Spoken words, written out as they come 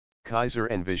Keiser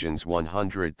Envisions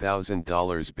 $100,000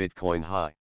 Bitcoin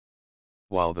high.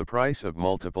 While the price of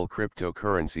multiple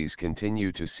cryptocurrencies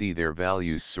continue to see their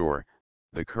values soar,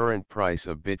 the current price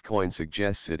of Bitcoin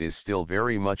suggests it is still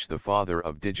very much the father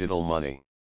of digital money.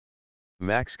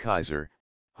 Max Keiser,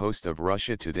 host of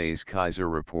Russia Today's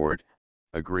Keiser Report,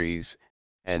 agrees,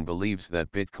 and believes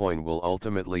that Bitcoin will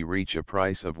ultimately reach a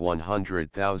price of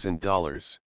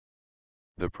 $100,000.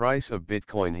 The price of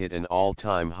Bitcoin hit an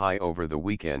all-time high over the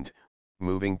weekend,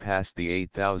 moving past the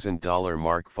 $8,000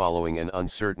 mark following an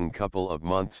uncertain couple of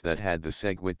months that had the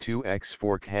SegWit2x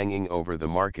fork hanging over the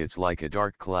markets like a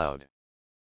dark cloud.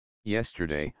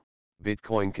 Yesterday,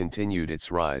 Bitcoin continued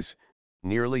its rise,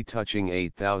 nearly touching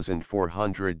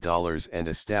 $8,400 and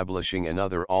establishing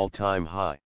another all-time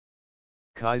high.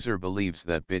 Keiser believes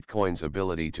that Bitcoin's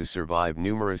ability to survive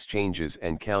numerous changes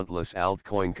and countless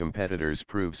altcoin competitors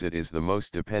proves it is the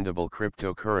most dependable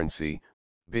cryptocurrency.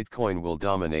 Bitcoin will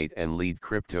dominate and lead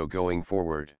crypto going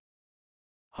forward.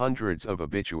 Hundreds of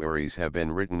obituaries have been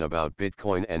written about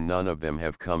Bitcoin and none of them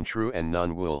have come true and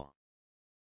none will.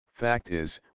 Fact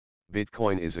is,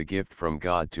 Bitcoin is a gift from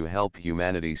God to help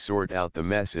humanity sort out the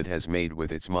mess it has made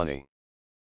with its money.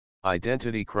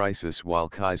 Identity crisis. While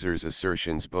Keiser's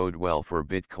assertions bode well for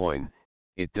Bitcoin,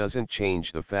 it doesn't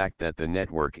change the fact that the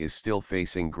network is still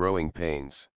facing growing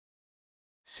pains.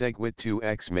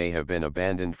 SegWit2x may have been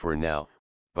abandoned for now,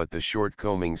 but the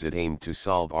shortcomings it aimed to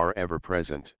solve are ever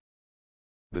present.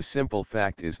 The simple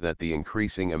fact is that the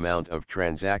increasing amount of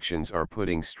transactions are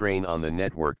putting strain on the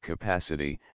network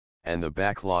capacity, and the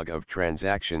backlog of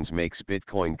transactions makes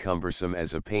Bitcoin cumbersome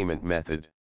as a payment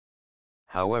method.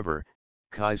 However,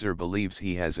 Keiser believes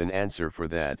he has an answer for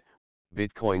that.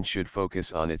 Bitcoin should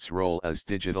focus on its role as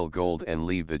digital gold and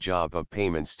leave the job of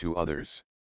payments to others.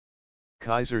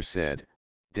 Keiser said,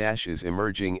 Dash is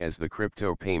emerging as the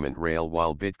crypto payment rail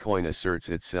while Bitcoin asserts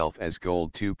itself as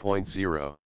Gold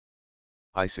 2.0.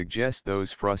 I suggest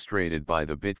those frustrated by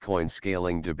the Bitcoin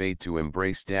scaling debate to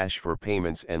embrace Dash for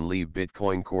payments and leave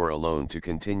Bitcoin Core alone to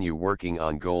continue working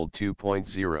on Gold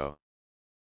 2.0.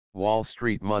 Wall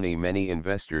Street Money. Many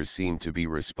investors seem to be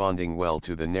responding well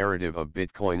to the narrative of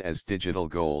Bitcoin as digital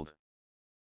gold.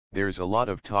 There's a lot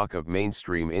of talk of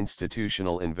mainstream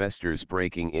institutional investors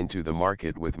breaking into the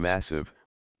market with massive,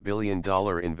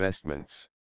 billion-dollar investments.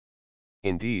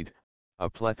 Indeed, a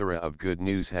plethora of good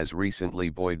news has recently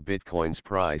buoyed Bitcoin's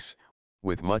price,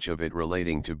 with much of it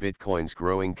relating to Bitcoin's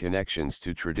growing connections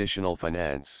to traditional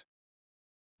finance.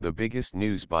 The biggest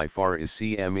news by far is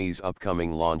CME's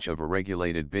upcoming launch of a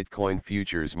regulated Bitcoin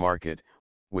futures market,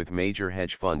 with major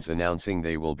hedge funds announcing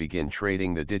they will begin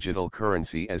trading the digital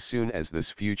currency as soon as this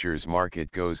futures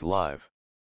market goes live.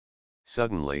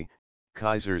 Suddenly,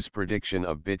 Keiser's prediction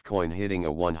of Bitcoin hitting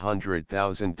a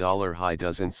 $100,000 high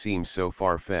doesn't seem so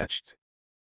far-fetched.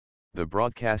 The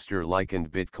broadcaster likened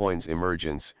Bitcoin's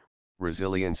emergence,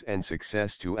 resilience and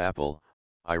success to Apple.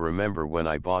 I remember when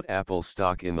I bought Apple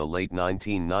stock in the late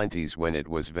 1990s when it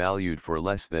was valued for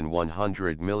less than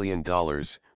 $100 million,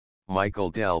 Michael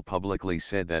Dell publicly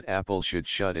said that Apple should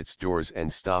shut its doors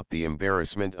and stop the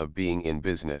embarrassment of being in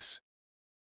business.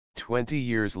 20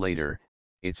 years later,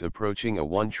 it's approaching a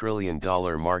 $1 trillion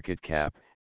market cap,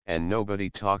 and nobody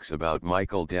talks about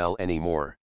Michael Dell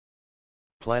anymore.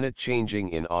 Planet changing.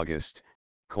 In August,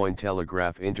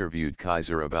 Cointelegraph interviewed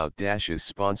Keiser about Dash's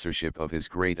sponsorship of his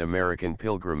Great American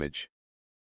Pilgrimage.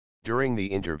 During the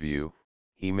interview,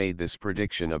 he made this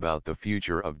prediction about the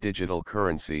future of digital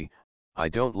currency: I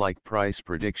don't like price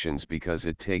predictions because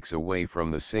it takes away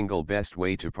from the single best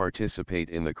way to participate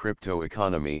in the crypto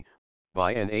economy,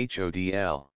 buy an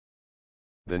HODL.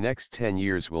 The next 10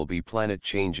 years will be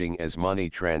planet-changing as money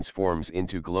transforms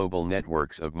into global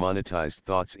networks of monetized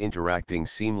thoughts interacting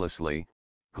seamlessly,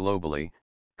 globally,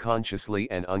 consciously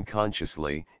and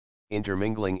unconsciously,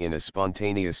 intermingling in a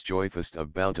spontaneous joyfest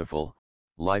of bountiful,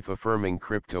 life-affirming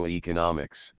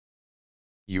crypto-economics.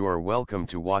 You are welcome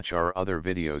to watch our other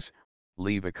videos,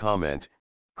 leave a comment,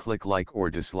 click like or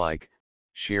dislike,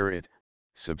 share it,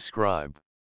 subscribe.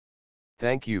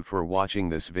 Thank you for watching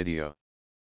this video.